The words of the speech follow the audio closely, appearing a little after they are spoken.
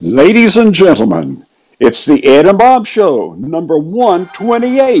Ladies and gentlemen, it's the Ed and Bob Show, number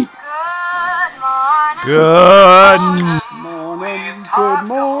 128. Good Morning, good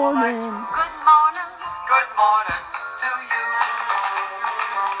morning.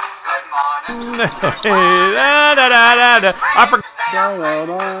 Hey, I forgot.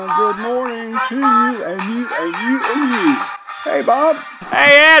 Good morning to you and you and you and you. Hey, Bob.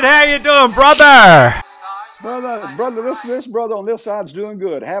 Hey, Ed, how you doing, brother? Brother, this brother on this side's doing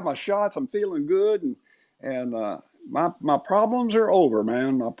good. Have my shots. I'm feeling good, and my problems are over,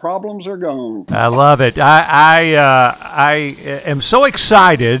 man. My problems are gone. I love it. I am so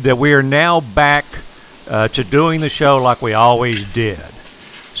excited that we are now back to doing the show like we always did.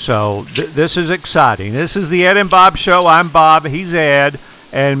 So this is exciting. This is the Ed and Bob Show. I'm Bob. He's Ed.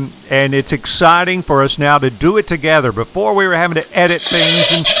 And it's exciting for us now to do it together. Before we were having to edit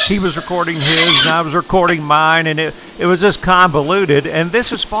things, and he was recording his, and I was recording mine, and it was just convoluted. And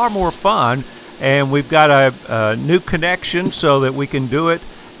this is far more fun, and we've got a new connection so that we can do it,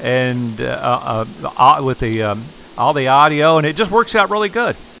 and with the all the audio, and it just works out really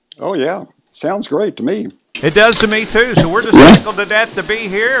good. Oh yeah, sounds great to me. It does to me too. So we're just tickled to death to be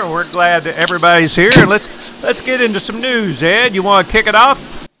here, and we're glad that everybody's here. And let's get into some news. Ed, you want to kick it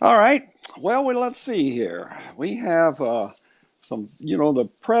off? All right. Well, let's see here. We have some. The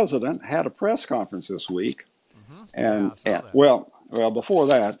president had a press conference this week, and before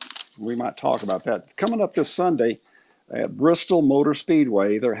that, we might talk about that. Coming up this Sunday at Bristol Motor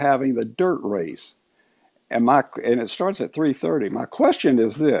Speedway, they're having the dirt race, and it starts at 3:30. My question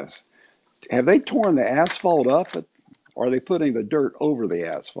is this: have they torn the asphalt up, or are they putting the dirt over the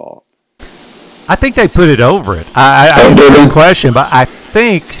asphalt? I think they put it over it. I didn't have a question, but I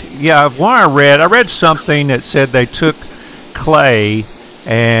think, when I read something that said they took clay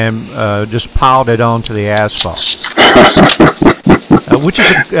and just piled it onto the asphalt.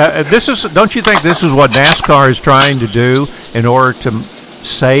 Don't you think this is what NASCAR is trying to do in order to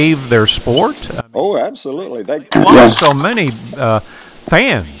save their sport? Oh, absolutely. They lost so many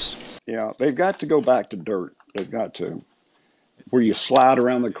fans. Yeah, they've got to go back to dirt. They've got to. Where you slide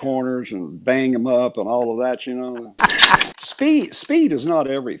around the corners and bang them up and all of that, Speed is not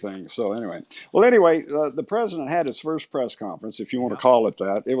everything. So anyway, the president had his first press conference, if you want to call it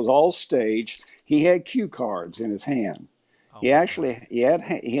that. It was all staged. He had cue cards in his hand. He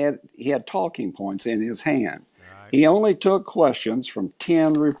had talking points in his hand. He only took questions from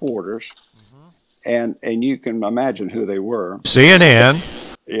 10 reporters, and you can imagine who they were. CNN.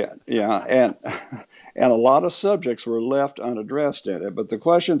 Yeah, and a lot of subjects were left unaddressed in it. But the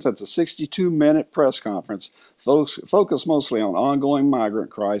questions at the 62-minute press conference focused mostly on ongoing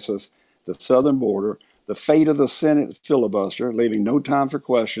migrant crisis, the southern border, the fate of the Senate filibuster, leaving no time for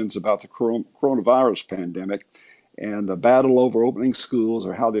questions about the coronavirus pandemic, and the battle over opening schools,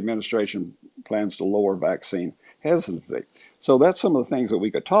 or how the administration plans to lower vaccine hesitancy. So that's some of the things that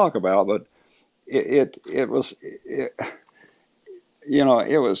we could talk about, but it was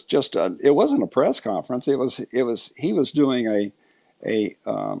just it wasn't a press conference. He was doing a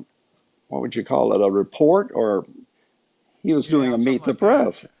what would you call it, a report, or he was doing a meet the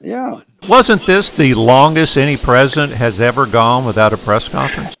press. Yeah. Wasn't this the longest any president has ever gone without a press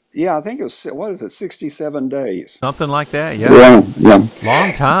conference? Yeah, I think it was, what is it, 67 days. Something like that, yeah.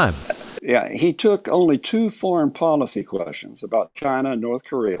 Long time. Yeah, he took only 2 foreign policy questions about China and North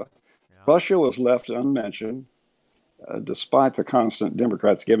Korea. Yeah. Russia was left unmentioned. Despite the constant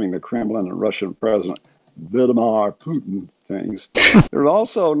Democrats giving the Kremlin and Russian President Vladimir Putin things. There were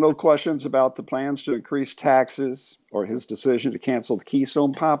also no questions about the plans to increase taxes or his decision to cancel the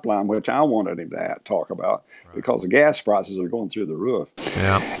Keystone Pipeline, which I wanted him to talk about, because the gas prices are going through the roof.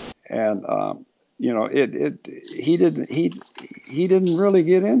 Yeah. And he didn't really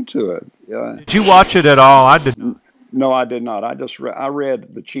get into it. Did you watch it at all? I didn't. No, I did not. I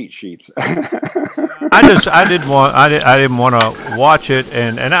read the cheat sheets. I didn't want to watch it,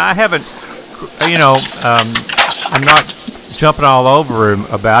 and I haven't, I'm not jumping all over him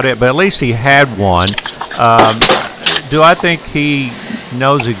about it, but at least he had one. Do I think he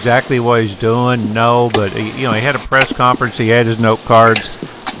knows exactly what he's doing? No, but he had a press conference. He had his note cards,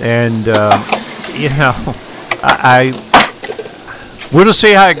 and we'll just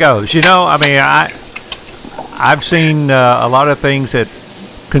see how it goes. I've seen a lot of things that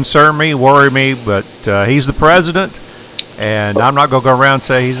concern me, worry me, but he's the president, and I'm not going to go around and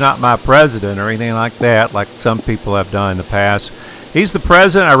say he's not my president or anything like that, like some people have done in the past. He's the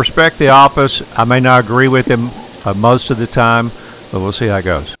president. I respect the office. I may not agree with him most of the time, but we'll see how it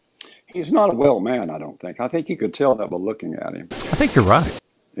goes. He's not a well man, I don't think. I think you could tell that by looking at him. I think you're right.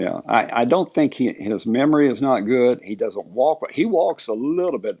 Yeah, I don't think his memory is not good. He doesn't walk. He walks a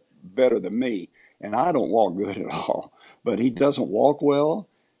little bit better than me, and I don't walk good at all. But he doesn't walk well.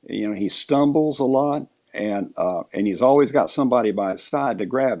 You know, he stumbles a lot, and he's always got somebody by his side to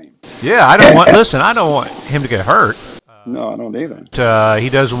grab him. Yeah, I don't want. Listen, I don't want him to get hurt. No, I don't either. He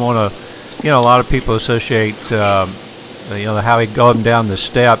doesn't want to. You know, a lot of people associate, how he going down the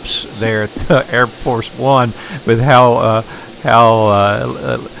steps there at the Air Force One with how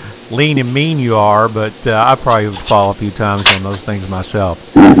lean and mean you are. But I probably would fall a few times on those things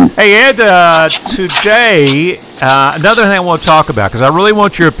myself. Hey Ed, today another thing I want to talk about, because I really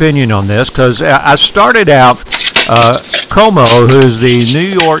want your opinion on this, because I started out Cuomo, who is the New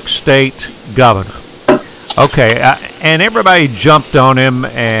York State governor. Okay, and everybody jumped on him,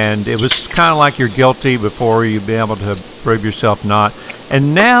 and it was kind of like you're guilty before you've been able to prove yourself not.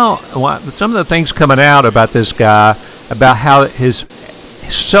 And now, some of the things coming out about this guy, about how he's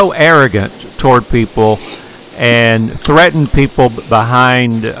so arrogant toward people and threatened people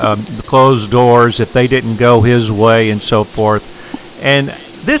behind closed doors if they didn't go his way and so forth. And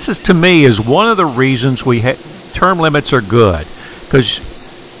this is, to me, is one of the reasons term limits are good, because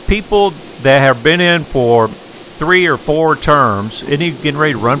people that have been in for 3 or 4 terms, isn't he getting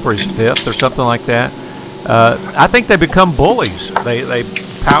ready to run for his 5th or something like that? I think they become bullies.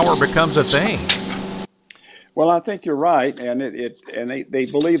 Power becomes a thing. Well, I think you're right, and they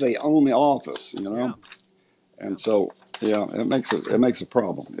believe they own the office, you know, Yeah. and so yeah, it makes a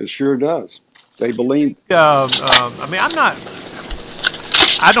problem. It sure does. They believe. I mean,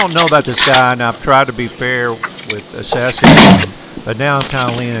 I don't know about this guy, and I've tried to be fair with assessing him, but now I'm kind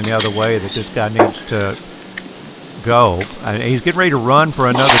of leaning the other way that this guy needs to go. I mean, he's getting ready to run for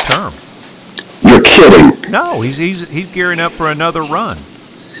another term. You're kidding. No, he's gearing up for another run.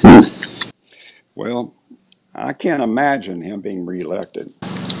 Well, I can't imagine him being reelected.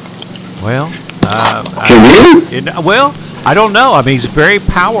 Well, Can you? well, I don't know. I mean, he's very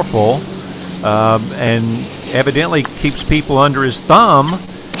powerful, and evidently keeps people under his thumb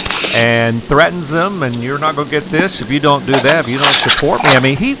and threatens them. And you're not going to get this if you don't do that. If you don't support me. I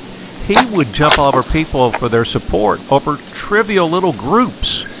mean, he would jump all over people for their support over trivial little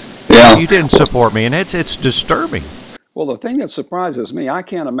groups. Yeah. You didn't support me, and it's disturbing. Well, the thing that surprises me, I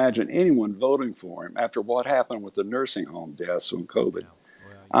can't imagine anyone voting for him after what happened with the nursing home deaths from COVID.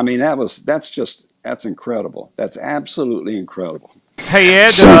 I mean, that's incredible. That's absolutely incredible. Hey,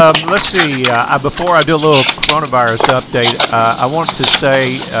 Ed, let's see. Before I do a little coronavirus update, I want to say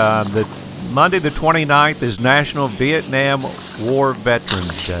that Monday the 29th is National Vietnam War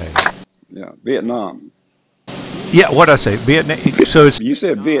Veterans Day. Yeah, Vietnam. Yeah, what did I say? Vietnam. So it's You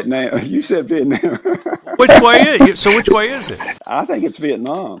said Vietnam. You said Vietnam. which way is it? So which way is it? I think it's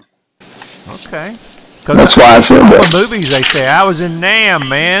Vietnam. Okay. That's why I said all that. the movies they say I was in Nam,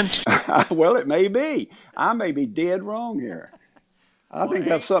 man. Well, it may be. I may be dead wrong here. I think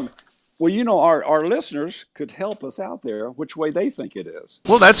that's something. Well, you know, our listeners could help us out there which way they think it is.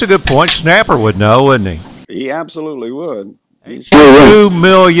 Well, that's a good point. Snapper would know, wouldn't he? He absolutely would. He 2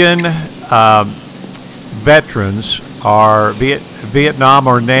 million veterans are Vietnam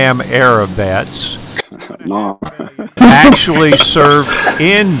or Nam era vets. No. Actually served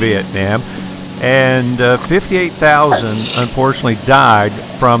in Vietnam, and 58,000 unfortunately died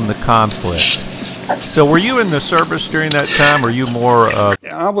from the conflict. So, were you in the service during that time, or were you more?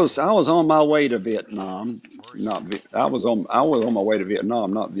 I was on my way to Vietnam. I was on my way to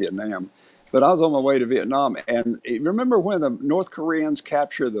Vietnam, not Vietnam, but I was on my way to Vietnam. And remember when the North Koreans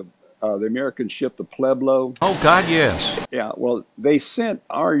captured the American ship, the Pueblo? Oh God, yes. Yeah. Well, they sent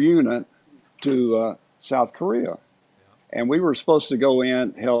our unit to South Korea, and we were supposed to go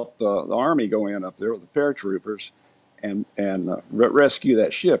in, help the Army go in up there with the paratroopers, and rescue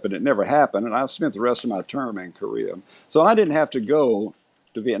that ship. And it never happened. And I spent the rest of my term in Korea, so I didn't have to go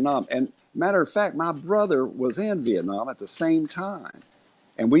to Vietnam. And matter of fact, my brother was in Vietnam at the same time,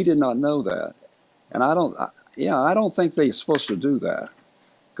 and we did not know that. And I don't think they're supposed to do that,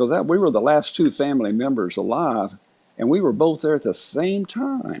 because we were the last 2 family members alive, and we were both there at the same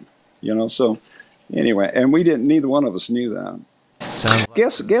time. You know, so anyway, and we didn't. Neither one of us knew that. Sounds like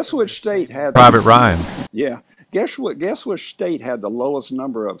Guess which state had Private Ryan. Yeah. Guess which state had the lowest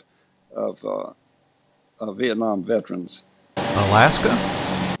number of Vietnam veterans? Alaska.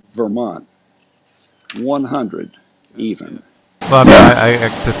 Vermont. 100 even. Well, I mean, I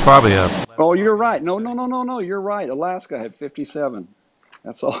probably Oh, you're right. No. You're right. Alaska had 57.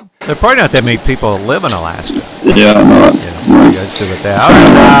 That's all. there are probably not that many people that live in Alaska. Yeah, no. What do you guys do with that? All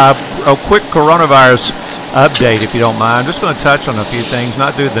right, a quick coronavirus update, if you don't mind. I'm just going to touch on a few things,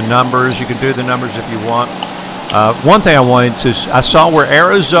 not do the numbers. You can do the numbers if you want. One thing I saw where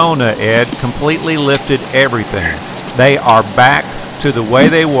Arizona, Ed, completely lifted everything. They are back to the way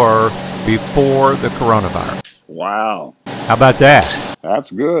they were before the coronavirus. Wow. How about that?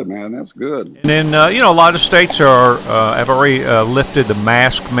 That's good, man. That's good. And then, a lot of states have already lifted the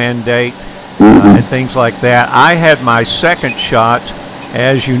mask mandate and things like that. I had my second shot.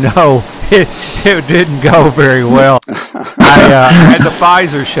 As you know, it didn't go very well. I had the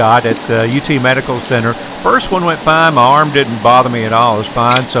Pfizer shot at the UT Medical Center. First one went fine. My arm didn't bother me at all. It was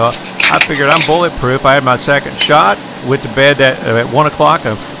fine. So I figured I'm bulletproof. I had my second shot. Went to bed at 1 o'clock.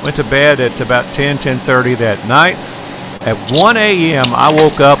 I went to bed at about 10:30 that night. At 1 a.m., I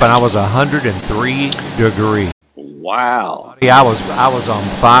woke up and I was 103 degrees. Wow. I was on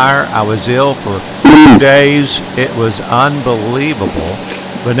fire. I was ill for 2 days. It was unbelievable.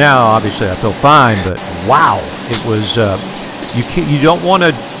 But now, obviously, I feel fine. But wow, it was. You don't want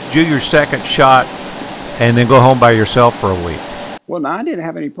to do your second shot and then go home by yourself for a week. Well, no, I didn't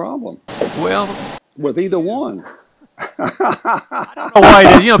have any problem Well, with either one. I don't know why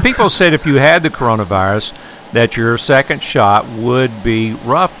it is. People said if you had the coronavirus, that your second shot would be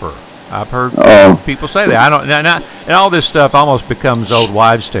rougher. I've heard people say that. I don't, and all this stuff almost becomes old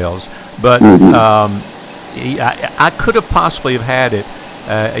wives' tales. But I could have possibly have had it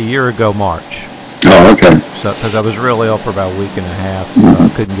a year ago, March. Oh, okay. So because I was real ill for about a week and a half,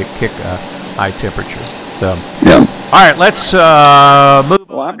 couldn't get high temperature. So Yeah. all right, let's move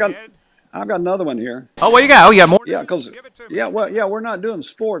Well, on. I've got another one here. Oh, well, you got. Oh, yeah, more. Yeah, because we're not doing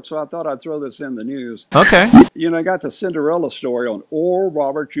sports, so I thought I'd throw this in the news. Okay. I got the Cinderella story on Oral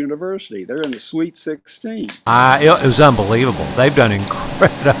Roberts University. They're in the Sweet 16. It was unbelievable. They've done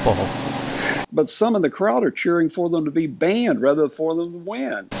incredible. But some in the crowd are cheering for them to be banned rather than for them to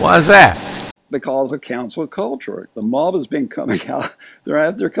win. Why is that? Because of cancel culture. The mob has been coming out.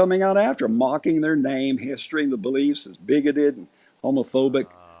 They're coming out after, mocking their name, history, and the beliefs as bigoted and homophobic.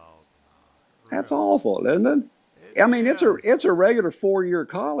 That's awful, isn't it? I mean, it's a regular 4-year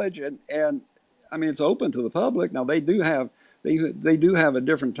college, and I mean it's open to the public. Now they do have a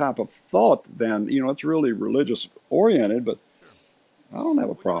different type of thought than it's really religious oriented, but I don't have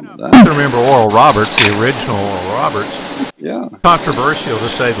a problem with that. I remember Oral Roberts, the original Oral Roberts. Yeah. Controversial to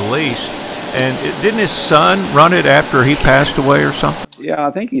say the least. And didn't his son run it after he passed away or something? Yeah,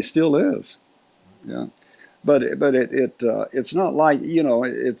 I think he still is. Yeah, but it's not like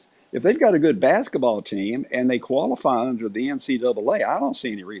it's. If they've got a good basketball team and they qualify under the NCAA, I don't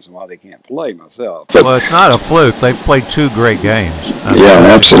see any reason why they can't play myself. Well, it's not a fluke. They've played 2 great games.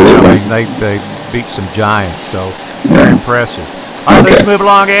 Absolutely. I mean, they beat some giants, so very impressive. All right, let's move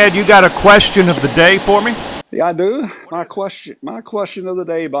along, Ed. You got a question of the day for me? Yeah, I do. My question of the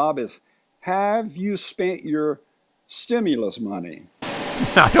day, Bob, is: have you spent your stimulus money?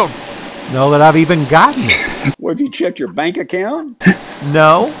 I don't know that I've even gotten it. Well, have you checked your bank account?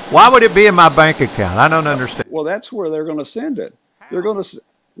 No. Why would it be in my bank account? I don't understand. Well, that's where they're going to send it. They're going to.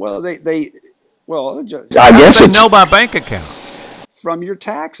 Well, I guess it's know my bank account from your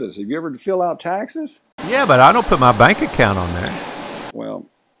taxes. Have you ever fill out taxes? Yeah, but I don't put my bank account on there.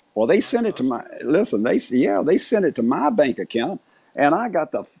 Well, they sent it to my. Listen, they sent it to my bank account, and I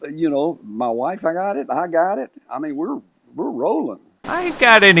got my wife. I got it. I mean, we're rolling. I ain't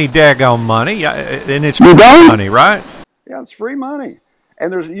got any daggone money, and it's free money, right? Yeah, it's free money,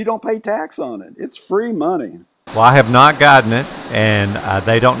 and you don't pay tax on it. It's free money. Well, I have not gotten it, and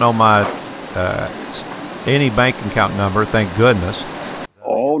they don't know my any bank account number. Thank goodness.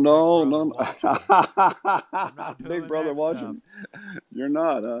 Oh no! Big brother watching. You're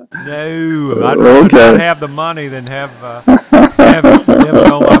not, huh? No, I'd rather have the money than have them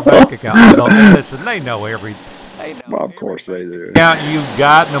know my bank account. Listen, they know everything. Well, of course they do. Account you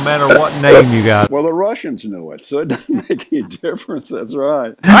got, no matter what name you got. Well, the Russians know it, so it doesn't make any difference. That's right.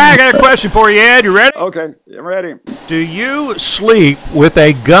 All right, I got a question for you, Ed. You ready? Okay, I'm ready. Do you sleep with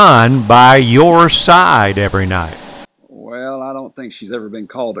a gun by your side every night? Well, I don't think she's ever been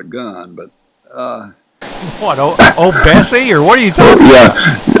called a gun, but what? Oh, Bessie, or what are you talking about?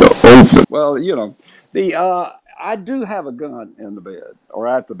 Yeah. Well, I do have a gun in the bed or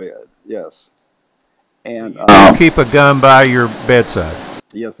at the bed. Yes. And you keep a gun by your bedside?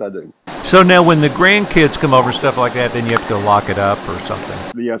 Yes, I do. So now when the grandkids come over and stuff like that, then you have to go lock it up or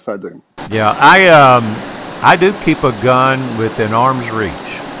something? Yes, I do. Yeah, I do keep a gun within arm's reach.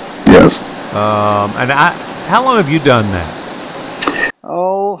 Yes. And how long have you done that?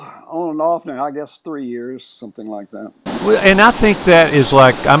 Oh, on and off now, I guess 3 years, something like that. Well, and I think that is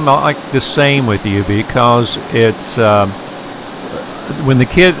I'm like the same with you because it's when the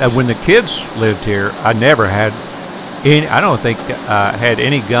kids lived here, I never had any. I don't think had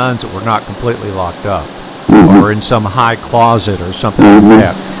any guns that were not completely locked up. or in some high closet or something like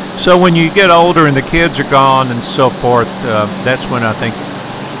that. So when you get older and the kids are gone and so forth, that's when I think.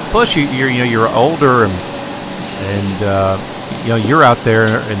 Plus, you're older and you're out there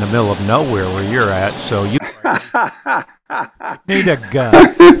in the middle of nowhere where you're at, so you need a gun.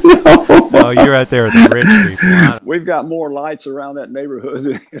 No, you're out there with the rich people. We've got more lights around that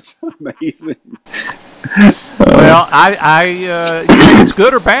neighborhood. It's amazing. Well, you think it's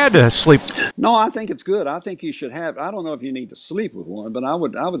good or bad to sleep? No, I think it's good. I think you should have. I don't know if you need to sleep with one, but I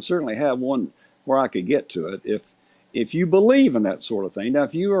would certainly have one where I could get to it if you believe in that sort of thing. Now,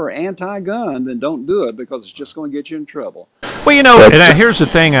 if you are anti-gun, then don't do it because it's just going to get you in trouble. Well, and here's the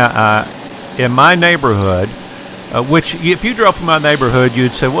thing. In my neighborhood, which if you drove from my neighborhood,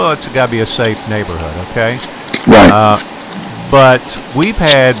 you'd say, well, it's got to be a safe neighborhood, okay? Right. But we've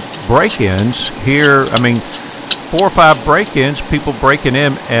had break-ins here. I mean, 4 or 5 break-ins, people breaking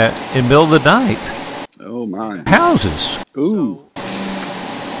in the middle of the night. Oh, my. Houses. Ooh. So,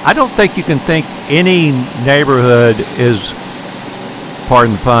 I don't think you can think any neighborhood is,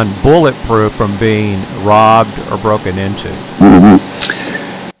 pardon the pun, bulletproof from being robbed or broken into.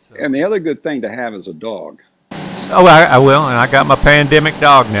 And the other good thing to have is a dog. Oh, I will, and I got my pandemic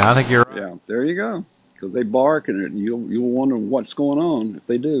dog now. I think you're right. Yeah, there you go. Because they bark, and you'll wonder what's going on if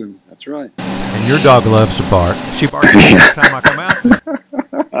they do. That's right. And your dog loves to bark. She barks every time I come out there.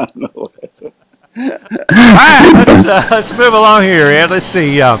 I know it. All right, let's move along here, Ed. Let's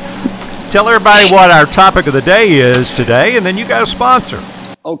see. Tell everybody what our topic of the day is today, and then you got a sponsor.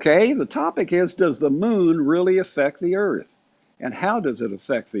 Okay, the topic is, does the moon really affect the Earth? And how does it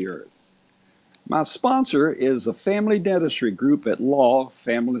affect the Earth? My sponsor is the family dentistry group at Law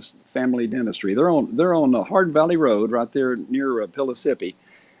Family Dentistry. They're on the Hardin Valley Road right there near Pellissippi.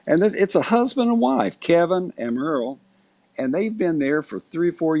 And it's a husband and wife, Kevin and Merle. And they've been there for 3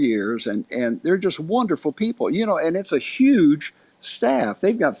 or 4 years, and they're just wonderful people. And it's a huge staff.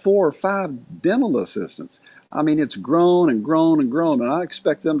 They've got 4 or 5 dental assistants. I mean, it's grown and grown and grown, and I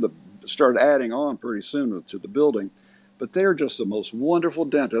expect them to start adding on pretty soon to the building. But they're just the most wonderful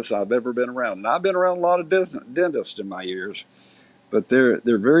dentists I've ever been around. And I've been around a lot of dentists in my years, but they're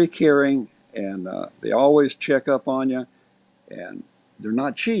very caring, and they always check up on you, and they're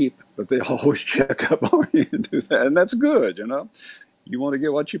not cheap, but they always check up on you and do that. And that's good, You want to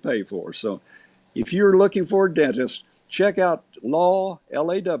get what you pay for. So if you're looking for a dentist, check out Law,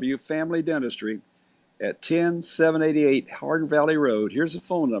 L-A-W, Family Dentistry at 10788 Hardin Valley Road. Here's the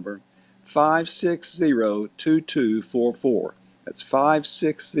phone number, 560-2244. That's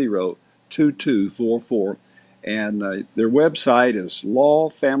 560-2244. And their website is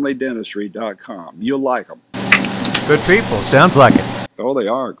lawfamilydentistry.com. You'll like them. Good people. Sounds like it. Oh, they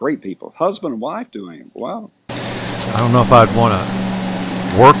are great people. Husband and wife doing it. Wow. I don't know if I'd want to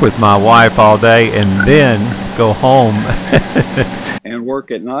work with my wife all day and then go home. And work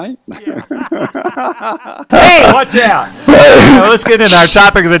at night? Hey, watch out. Let's get into our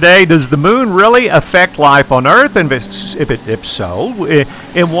topic of the day. Does the moon really affect life on Earth? And if so,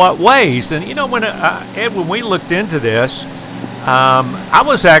 in what ways? And, Ed, when we looked into this, I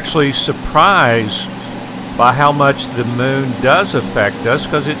was actually surprised by how much the moon does affect us,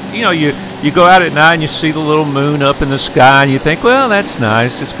 because you go out at night and you see the little moon up in the sky and you think, well, that's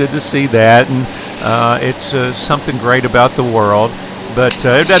nice, it's good to see that, and it's something great about the world, but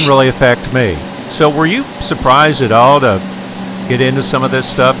it doesn't really affect me. So were you surprised at all to get into some of this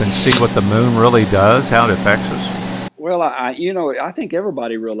stuff and see what the moon really does, how it affects us? Well, I think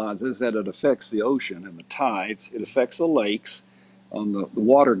everybody realizes that it affects the ocean and the tides. It affects the lakes on the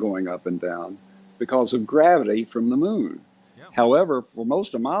water going up and down because of gravity from the moon. Yeah. However, for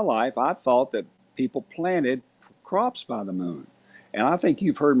most of my life, I thought that people planted crops by the moon. And I think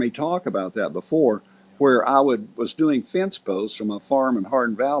you've heard me talk about that before, where I was doing fence posts from a farm in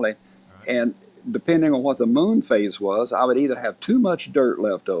Hardin Valley, and depending on what the moon phase was, I would either have too much dirt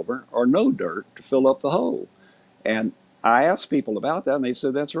left over or no dirt to fill up the hole. And I asked people about that, and they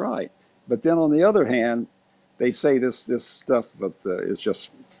said that's right. But then on the other hand, they say this stuff is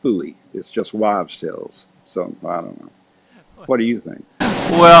just phooey. It's just wives' tales. So I don't know. What do you think?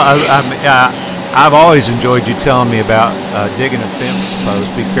 Well, I've always enjoyed you telling me about digging a fence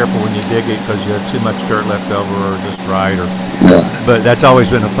post. Be careful when you dig it because you have too much dirt left over or just right. But that's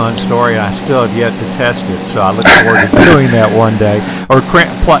always been a fun story, and I still have yet to test it. So I look forward to doing that one day, or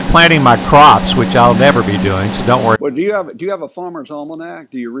planting my crops, which I'll never be doing. So don't worry. Well, do you have a farmer's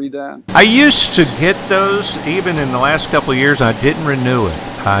almanac? Do you read that? I used to get those even in the last couple of years. I didn't renew it.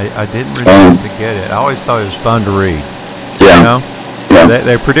 I didn't renew it to get it. I always thought it was fun to read. Yeah.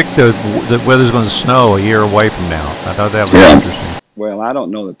 They predict the weather's going to snow a year away from now. I thought that was interesting. Well, I don't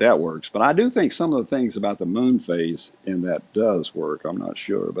know that that works, but I do think some of the things about the moon phase in that does work. I'm not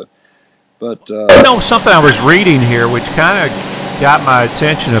sure, but Something I was reading here, which kind of got my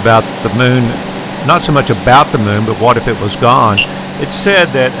attention about the moon, not so much about the moon, but what if it was gone? It said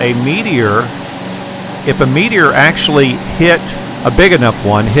that if a meteor actually hit, a big enough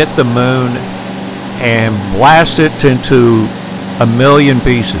one, hit the moon and blasted it into a million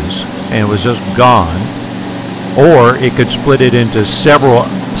pieces and it was just gone, or it could split it into several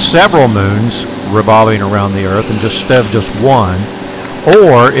moons revolving around the Earth instead of just one,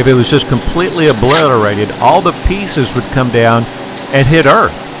 or if it was just completely obliterated, all the pieces would come down and hit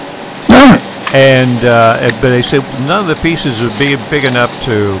Earth. But they said none of the pieces would be big enough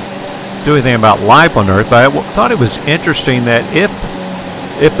to do anything about life on Earth. But I thought it was interesting that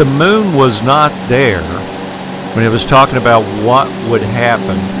if the moon was not there, when it was talking about what would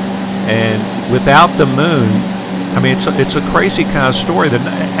happen, and without the moon, I mean, it's a crazy kind of story. That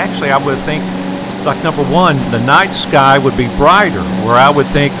actually, I would think, like, number one, the night sky would be brighter, where I would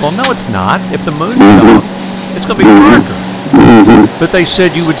think, well, no, it's not. If the moon's gone, it's going to be darker. But they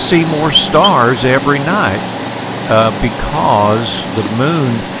said you would see more stars every night because the moon,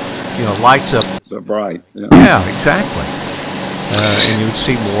 lights up. the bright. Yeah. Yeah, exactly. And you would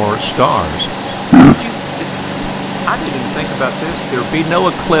see more stars. I didn't even think about this. There would be no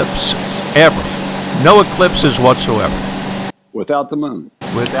eclipse ever. No eclipses whatsoever. Without the moon.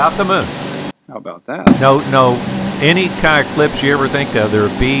 Without the moon. How about that? No, any kind of eclipse you ever think of, there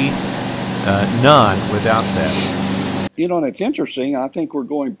would be none without that. And it's interesting. I think we're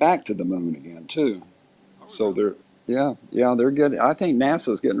going back to the moon again too. So they're getting. I think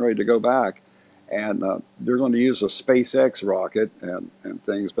NASA's getting ready to go back, and they're going to use a SpaceX rocket and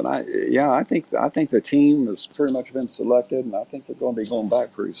things. But I think the team has pretty much been selected, and I think they're going to be going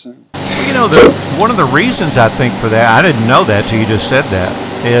back pretty soon. Well, one of the reasons I think for that, I didn't know that till you just said that,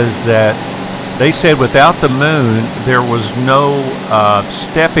 is that they said without the moon there was no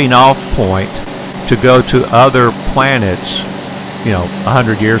stepping off point to go to other planets,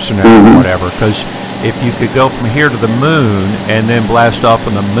 100 years from now or whatever. Because if you could go from here to the moon and then blast off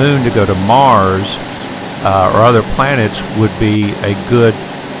on the moon to go to Mars or other planets would be a good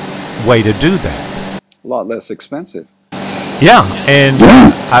way to do that. A lot less expensive. Yeah, and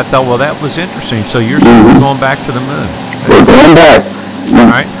I thought, well, that was interesting. So you're saying we're going back to the moon. We're going back. All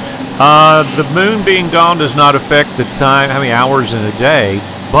right. The moon being gone does not affect the time, how many hours in a day,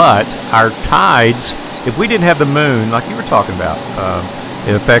 but our tides, if we didn't have the moon, like you were talking about,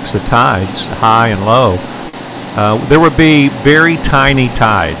 it affects the tides, high and low. There would be very tiny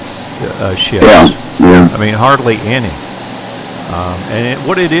tides shifts. Yeah. I mean, hardly any. And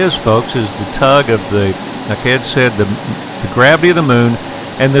what it is, folks, is the tug of like Ed said, the gravity of the moon,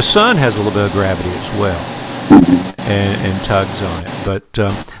 and the sun has a little bit of gravity as well, and tugs on it. But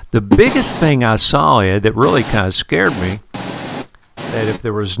the biggest thing I saw, Ed, that really kind of scared me, that if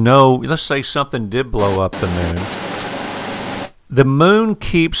there was let's say something did blow up the moon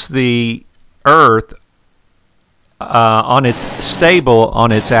keeps the Earth stable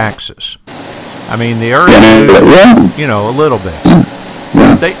on its axis. I mean, the Earth moves, a little bit.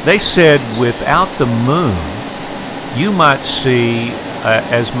 They said without the moon, you might see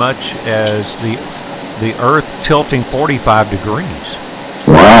as much as the Earth tilting 45 degrees.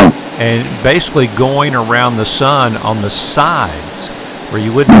 Wow. And basically going around the sun on the sides, where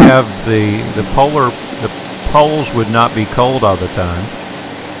you wouldn't have the poles would not be cold all the time,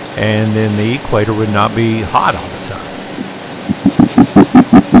 and then the equator would not be hot all the time.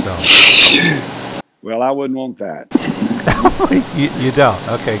 So. Well, I wouldn't want that. you don't?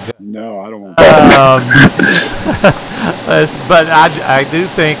 Okay, good. No, I don't want that. But I do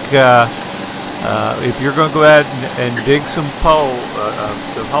think if you're going to go out and dig some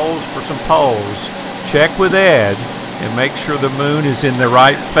holes for some poles, check with Ed and make sure the moon is in the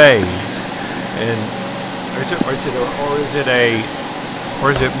right phase. And is it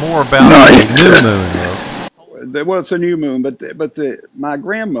more about a new moon? Well, it's a new moon, but my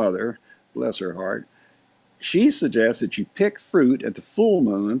grandmother, bless her heart, she suggests that you pick fruit at the full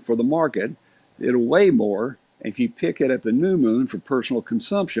moon for the market. It'll weigh more if you pick it at the new moon for personal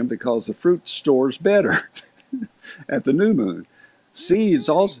consumption, because the fruit stores better at the new moon. Seeds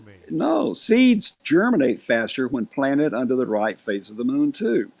germinate faster when planted under the right phase of the moon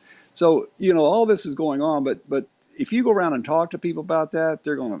too. So all this is going on, but if you go around and talk to people about that,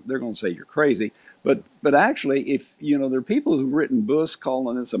 they're gonna say you're crazy. But actually, if there are people who've written books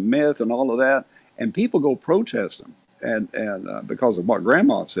calling this a myth and all of that, and people go protest them, and because of what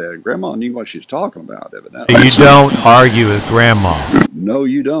Grandma said. Grandma knew what she was talking about, evidently. You don't argue with Grandma. No,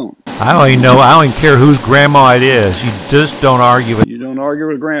 you don't. I don't even know. I don't even care whose grandma it is. You just don't argue with. You don't argue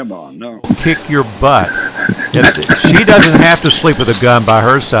with grandma, no. Kick your butt. She doesn't have to sleep with a gun by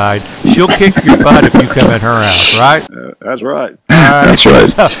her side. She'll kick your butt if you come in her house, right? That's right. That's right.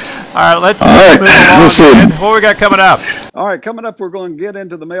 So, all right, let's All right, move along. let's see. And what we got coming up? All right, coming up, we're going to get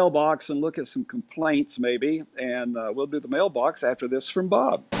into the mailbox and look at some complaints, maybe, and we'll do the mailbox after this from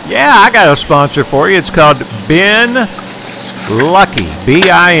Bob. Yeah, I got a sponsor for you. It's called Ben Lucky,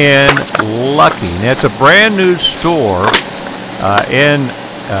 B-I-N Lucky. And it's a brand new store in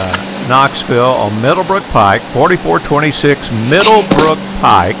Knoxville on Middlebrook Pike, 4426 Middlebrook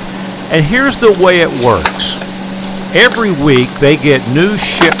Pike. And here's the way it works. Every week they get new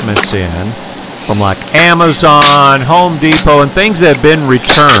shipments in from like Amazon, Home Depot, and things that have been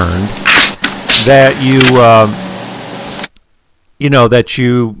returned that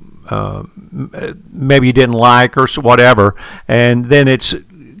maybe you didn't like or whatever, and then it's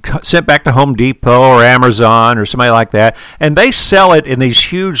sent back to Home Depot or Amazon or somebody like that, and they sell it in these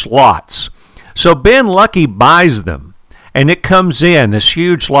huge lots. So Ben Lucky buys them, and it comes in this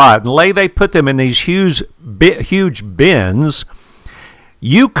huge lot, and they put them in these huge bins.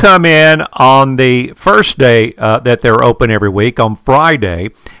 You come in on the first day that they're open every week, on Friday,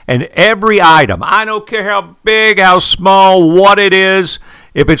 and every item, I don't care how big, how small, what it is,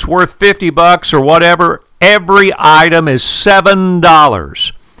 if it's worth $50 or whatever, every item is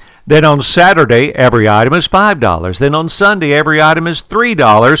 $7. Then on Saturday, every item is $5. Then on Sunday, every item is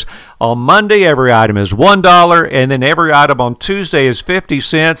 $3. On Monday, every item is $1. And then every item on Tuesday is 50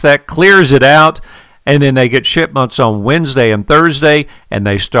 cents. That clears it out. And then they get shipments on Wednesday and Thursday, and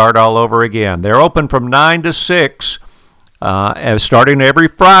they start all over again. They're open from 9 to 6, starting every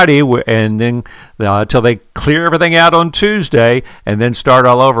Friday, and then until they clear everything out on Tuesday, and then start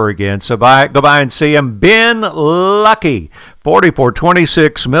all over again. So go by and see them. Ben Lucky,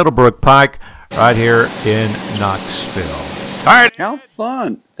 4426 Middlebrook Pike, right here in Knoxville. All right. How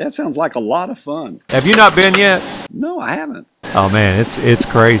fun. That sounds like a lot of fun. Have you not been yet? No, I haven't. Oh man, it's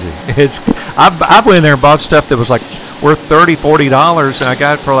crazy. I've went in there and bought stuff that was like worth $30-$40, and I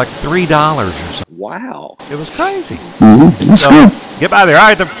got it for like $3 or something. Wow. It was crazy. Mm-hmm. So get by there. All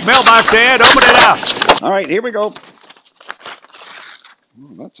right, the mailbox, Ed, open it up. All right, here we go.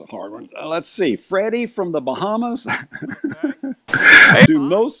 Oh, that's a hard one. Let's see. Freddie from the Bahamas. Hey, Do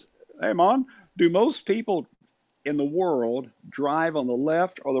most people in the world drive on the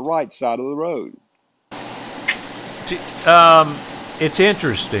left or the right side of the road? It's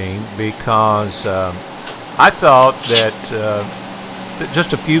interesting because I thought that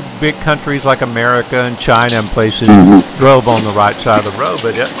just a few big countries like America and China and places drove on the right side of the road,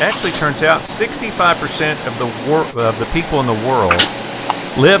 but it actually turns out 65% of the people in the world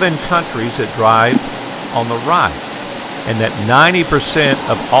live in countries that drive on the right, and that 90%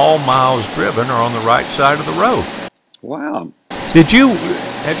 of all miles driven are on the right side of the road. Wow. Have you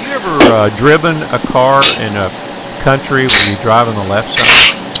ever driven a car in a country where you drive on the left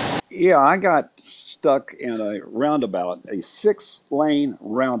side? Yeah, I got stuck in a roundabout, a 6-lane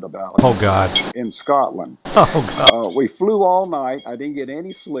roundabout. Oh God. In Scotland. Oh God. We flew all night. I didn't get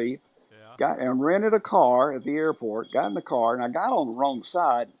any sleep. Got and rented a car at the airport. Got in the car, and I got on the wrong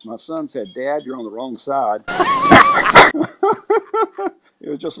side. My son said, "Dad, you're on the wrong side." It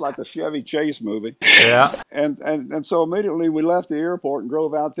was just like the Chevy Chase movie. Yeah. And so immediately we left the airport and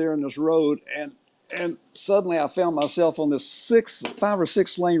drove out there in this road, and suddenly I found myself on this 5 or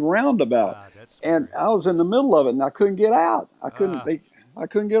 6 lane roundabout, and I was in the middle of it, and I couldn't get out. I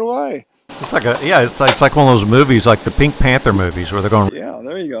couldn't get away. It's like one of those movies, like the Pink Panther movies, where they're going. Yeah,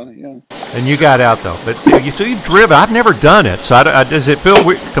 there you go. Yeah. And you got out though, but you've driven. I've never done it, so does it feel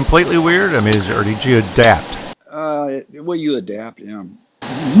completely weird? I mean, or did you adapt? Well, you adapt. Yeah.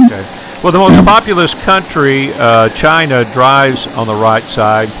 Okay. Well, the most populous country, China, drives on the right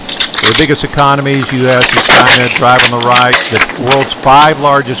side. The biggest economies, U.S. and China, drive on the right. The world's 5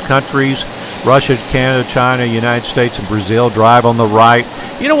 largest countries, Russia, Canada, China, United States, and Brazil, drive on the right.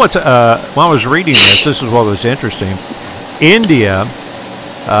 You know what's, when I was reading this is what was interesting. India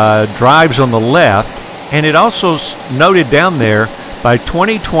drives on the left, and it also noted down there, by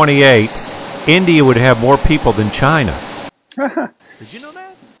 2028, India would have more people than China. Did you know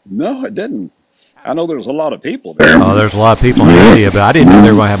that? No, it didn't. I know there's a lot of people there. Oh, there's a lot of people in India, but I didn't know they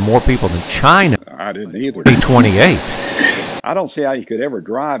were going to have more people than China. I didn't either. 2028. I don't see how you could ever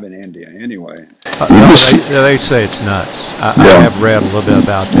drive in India anyway. They say it's nuts. I have read a little bit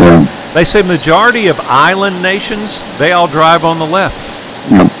about that. They say majority of island nations, they all drive on the left.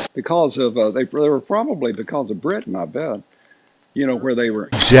 Because of, they were probably because of Britain, I bet. You know, where they were.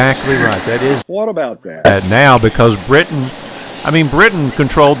 Exactly right. That is. What about that? Now, because Britain I mean, Britain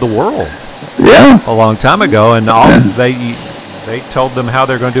controlled the world Yeah. a long time ago, and they told them how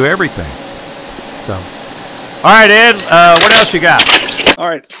they're going to do everything. So, all right, Ed, what else you got? All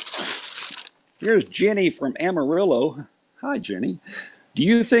right. Here's Jenny from Amarillo. Hi, Jenny. Do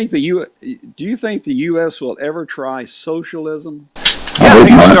you think the U.S. will ever try socialism? Yeah, I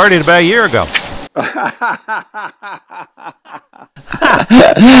think it started about a year ago.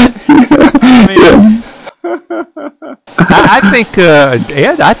 I think,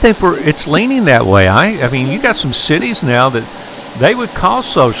 Ed, I think it's leaning that way. I mean, you got some cities now that they would call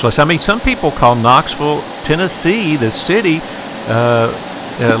socialist. I mean, some people call Knoxville, Tennessee, the city,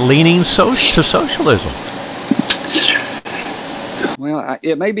 leaning to socialism. Well,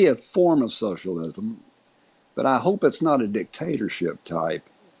 it may be a form of socialism, but I hope it's not a dictatorship type.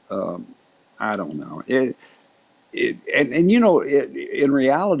 I don't know. In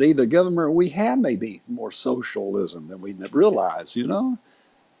reality, the government we have may be more socialism than we realize.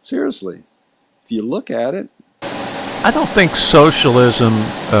 Seriously, if you look at it. I don't think socialism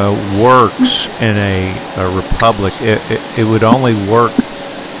works in a republic. It would only work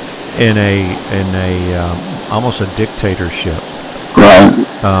in a almost a dictatorship. Right.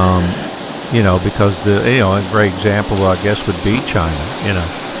 Because a great example, I guess, would be China.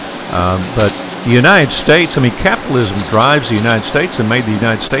 But the United States, I mean, capitalism drives the United States and made the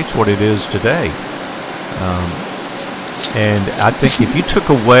United States what it is today. And I think if you took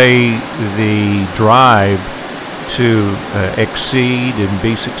away the drive to exceed and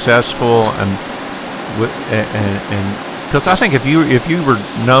be successful, and because I think if you were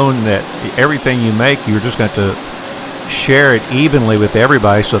known that everything you make, you're just going to share it evenly with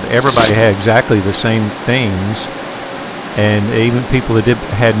everybody, so that everybody had exactly the same things, and even people that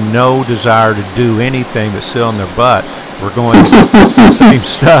had no desire to do anything but sit on their butt were going to do the same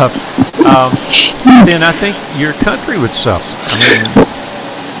stuff, then I think your country would suffer. I mean,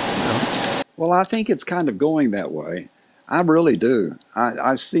 Well, I think it's kind of going that way. I really do.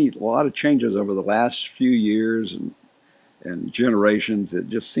 I see a lot of changes over the last few years and generations. It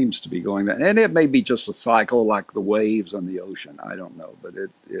just seems to be going that. And it may be just a cycle like the waves on the ocean. I don't know. But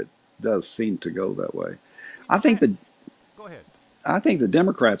it does seem to go that way. I think go ahead. I think the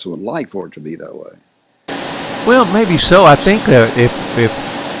Democrats would like for it to be that way. Well, maybe so. I think that if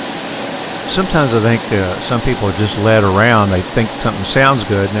sometimes I think some people are just led around. They think something sounds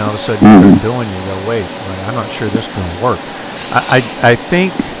good, and all of a sudden they're doing it. You go, wait, I'm not sure this is going to work. I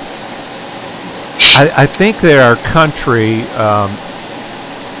think that our country,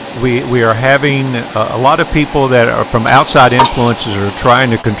 we are having a lot of people that are from outside influences are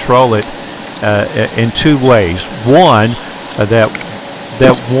trying to control it in two ways. One, that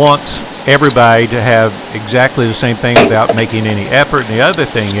wants everybody to have exactly the same thing without making any effort, and the other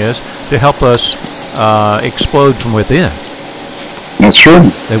thing is to help us explode from within. That's true.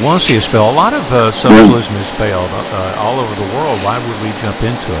 They want to see us fail. A lot of socialism has failed all over the world. Why would we jump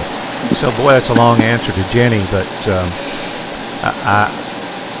into it? So, boy, that's a long answer to Jenny, but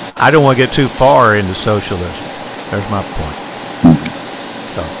I don't want to get too far into socialism. There's my point.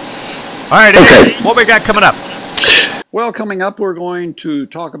 So, all right, Ed, what we got coming up? Well, coming up, we're going to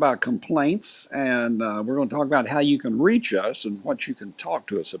talk about complaints, and we're going to talk about how you can reach us and what you can talk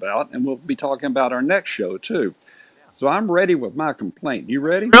to us about, and we'll be talking about our next show, too. So I'm ready with my complaint. You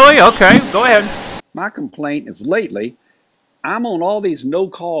ready? Really? Okay, go ahead. My complaint is lately, I'm on all these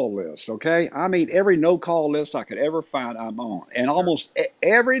no-call lists, okay? I mean, every no-call list I could ever find, I'm on. And almost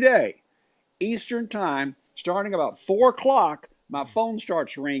every day, Eastern time, starting about 4 o'clock, my phone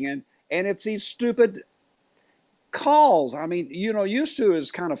starts ringing, and it's these stupid calls. I mean, used to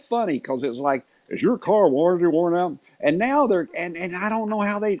is kind of funny because it was like, is your car warranty worn out? And now they're and I don't know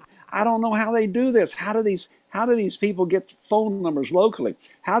how they do this. How do these people get phone numbers locally?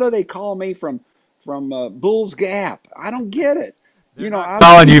 How do they call me from Bull's Gap? I don't get it. I'm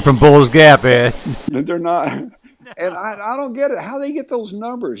calling you from Bull's Gap, Ed. They're not. And I don't get it. How they get those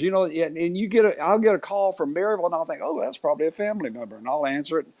numbers? And I'll get a call from Maryville, and I'll think, oh, that's probably a family member, and I'll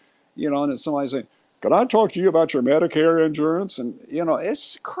answer it. And it's somebody saying, could I talk to you about your Medicare insurance? And,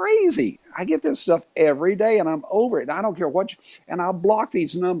 it's crazy. I get this stuff every day, and I'm over it. And I don't care and I'll block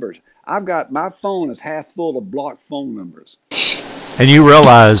these numbers. My phone is half full of blocked phone numbers. And you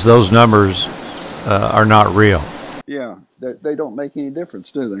realize those numbers are not real. Yeah, they don't make any difference,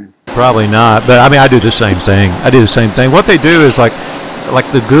 do they? Probably not. But, I mean, I do the same thing. What they do is like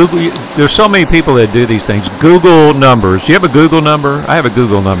the Google, there's so many people that do these things. Google numbers. Do you have a Google number? I have a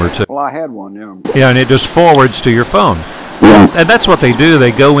Google number too. Well, I had one, yeah. Yeah, and it just forwards to your phone. And that's what they do.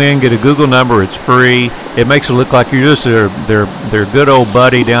 They go in, get a Google number. It's free. It makes it look like you're just their good old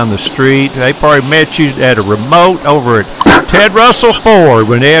buddy down the street. They probably met you at a remote over at Ted Russell Ford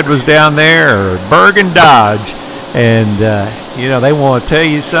when Ed was down there, or Bergen Dodge. And, they want to tell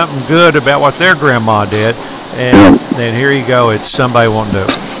you something good about what their grandma did. And then here you go. It's somebody wanting to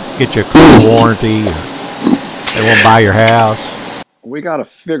get you a car warranty. Or they want to buy your house. We got to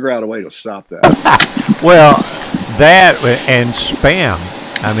figure out a way to stop that. Well, that and spam.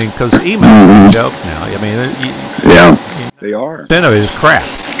 I mean, because email is a joke now. I mean, They are. None of it is crap.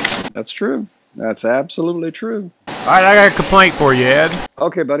 That's true. That's absolutely true. All right, I got a complaint for you, Ed.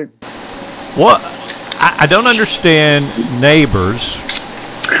 Okay, buddy. What? I don't understand neighbors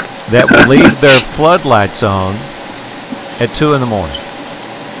that will leave their floodlights on at 2 in the morning.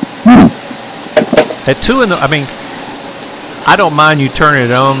 At 2 in the, I mean, I don't mind you turning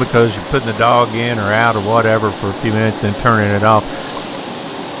it on because you're putting the dog in or out or whatever for a few minutes and turning it off.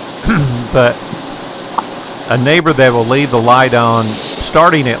 But a neighbor that will leave the light on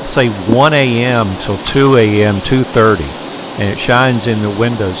starting at, say, 1 a.m. till 2 a.m., 2:30, and it shines in the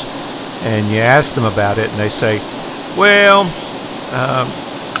windows, and you ask them about it, and they say, well,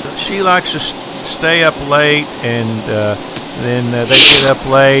 she likes to stay up late, and then they get up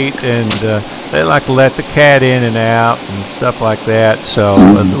late, and they like to let the cat in and out and stuff like that, so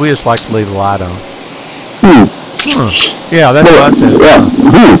we just like to leave the light on. Yeah, that's what I said.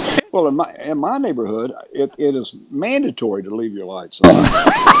 Well, in my neighborhood, it is mandatory to leave your lights on.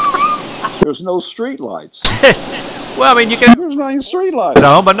 There's no street lights. Well, I mean, you can. There's no street lights.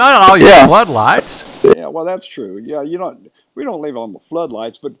 No, but not all your floodlights. Yeah, well, that's true. Yeah, we don't leave on the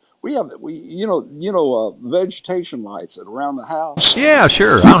floodlights, but we have vegetation lights around the house. Yeah,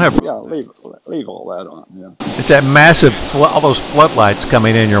 sure. I don't have. Yeah, leave all that on. Yeah. It's that massive, all those floodlights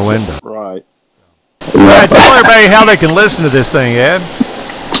coming in your window. Right. All right, tell everybody how they can listen to this thing, Ed.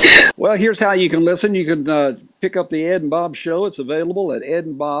 Well, here's how you can listen. You can pick up the Ed and Bob Show. It's available at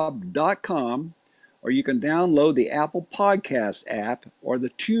EdandBob.com, or you can download the Apple Podcast app or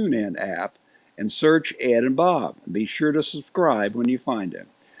the TuneIn app and search Ed and Bob. Be sure to subscribe when you find it.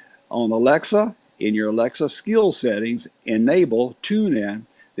 On Alexa, in your Alexa skill settings, enable TuneIn,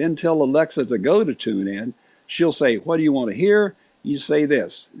 then tell Alexa to go to TuneIn. She'll say, what do you want to hear? You say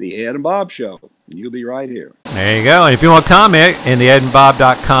this, the Ed and Bob Show, and you'll be right here. There you go. And if you want to comment in the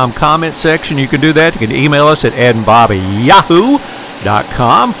EdandBob.com comment section, you can do that. You can email us at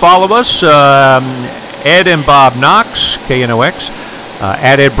edandbob@yahoo.com. Follow us, Ed and Bob Knox, KNOX,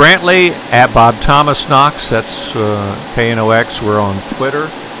 at Ed Brantley, at Bob Thomas Knox, that's KNOX. We're on Twitter.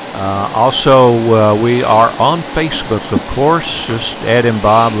 Also, we are on Facebook, of course. Just Ed and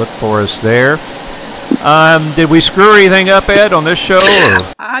Bob, look for us there. Did we screw anything up, Ed, on this show?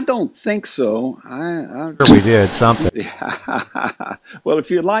 Or? I don't think so. Sure we did something. Well,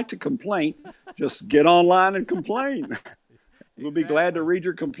 if you'd like to complain, just get online and complain. We'll be glad to read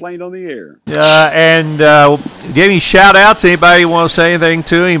your complaint on the air. And give any shout-outs? Anybody want to say anything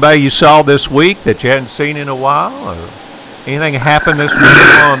to? Anybody you saw this week that you hadn't seen in a while? Or anything happened this week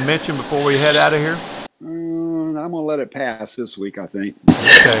you want to mention before we head out of here? I'm going to let it pass this week, I think.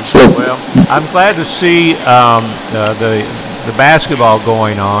 Okay. Well, I'm glad to see the basketball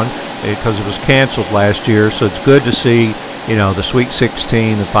going on because it was canceled last year. So it's good to see, the Sweet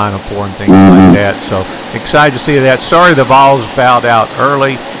 16, the Final Four, and things like that. So excited to see that. Sorry the Vols bowed out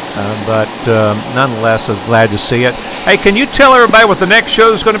early, but nonetheless, I'm glad to see it. Hey, can you tell everybody what the next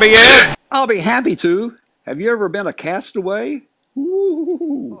show is going to be, Ed? I'll be happy to. Have you ever been a castaway?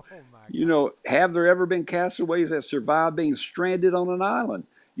 Ooh. Have there ever been castaways that survived being stranded on an island?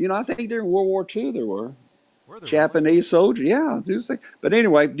 I think during World War II there were. Japanese soldiers, yeah. But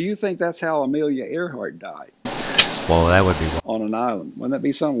anyway, do you think that's how Amelia Earhart died? Well, that would be on an island. Wouldn't that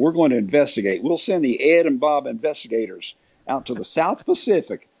be something? We're going to investigate. We'll send the Ed and Bob investigators out to the South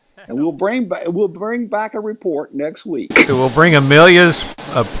Pacific, and we'll bring back a report next week. So we'll bring Amelia's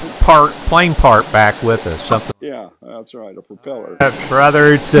plane part back with us. Something. Yeah, that's right, a propeller.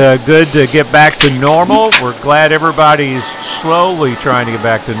 Brother, it's good to get back to normal. We're glad everybody's slowly trying to get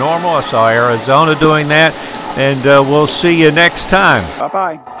back to normal. I saw Arizona doing that, and we'll see you next time.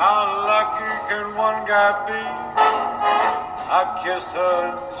 Bye-bye. How lucky can one guy be? I kissed her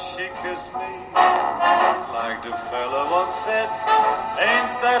and she kissed me. Like the fella once said,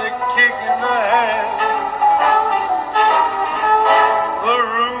 ain't that a kick in the head? The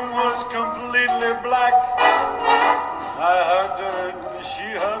room was completely black. I hugged her and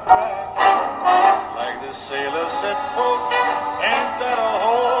she hugged back. Like the sailor said, quote, ain't that a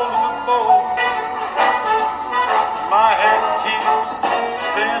hole in the boat? My head keeps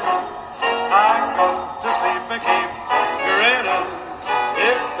spinning. I go to sleep and keep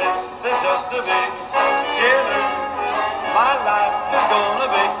just to be dinner. My life is gonna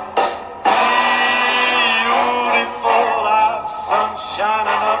be beautiful. I've sunshine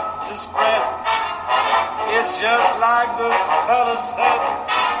enough to spread. It's just like the fella said.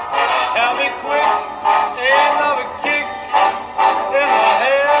 Tell me quick, ain't love a kid.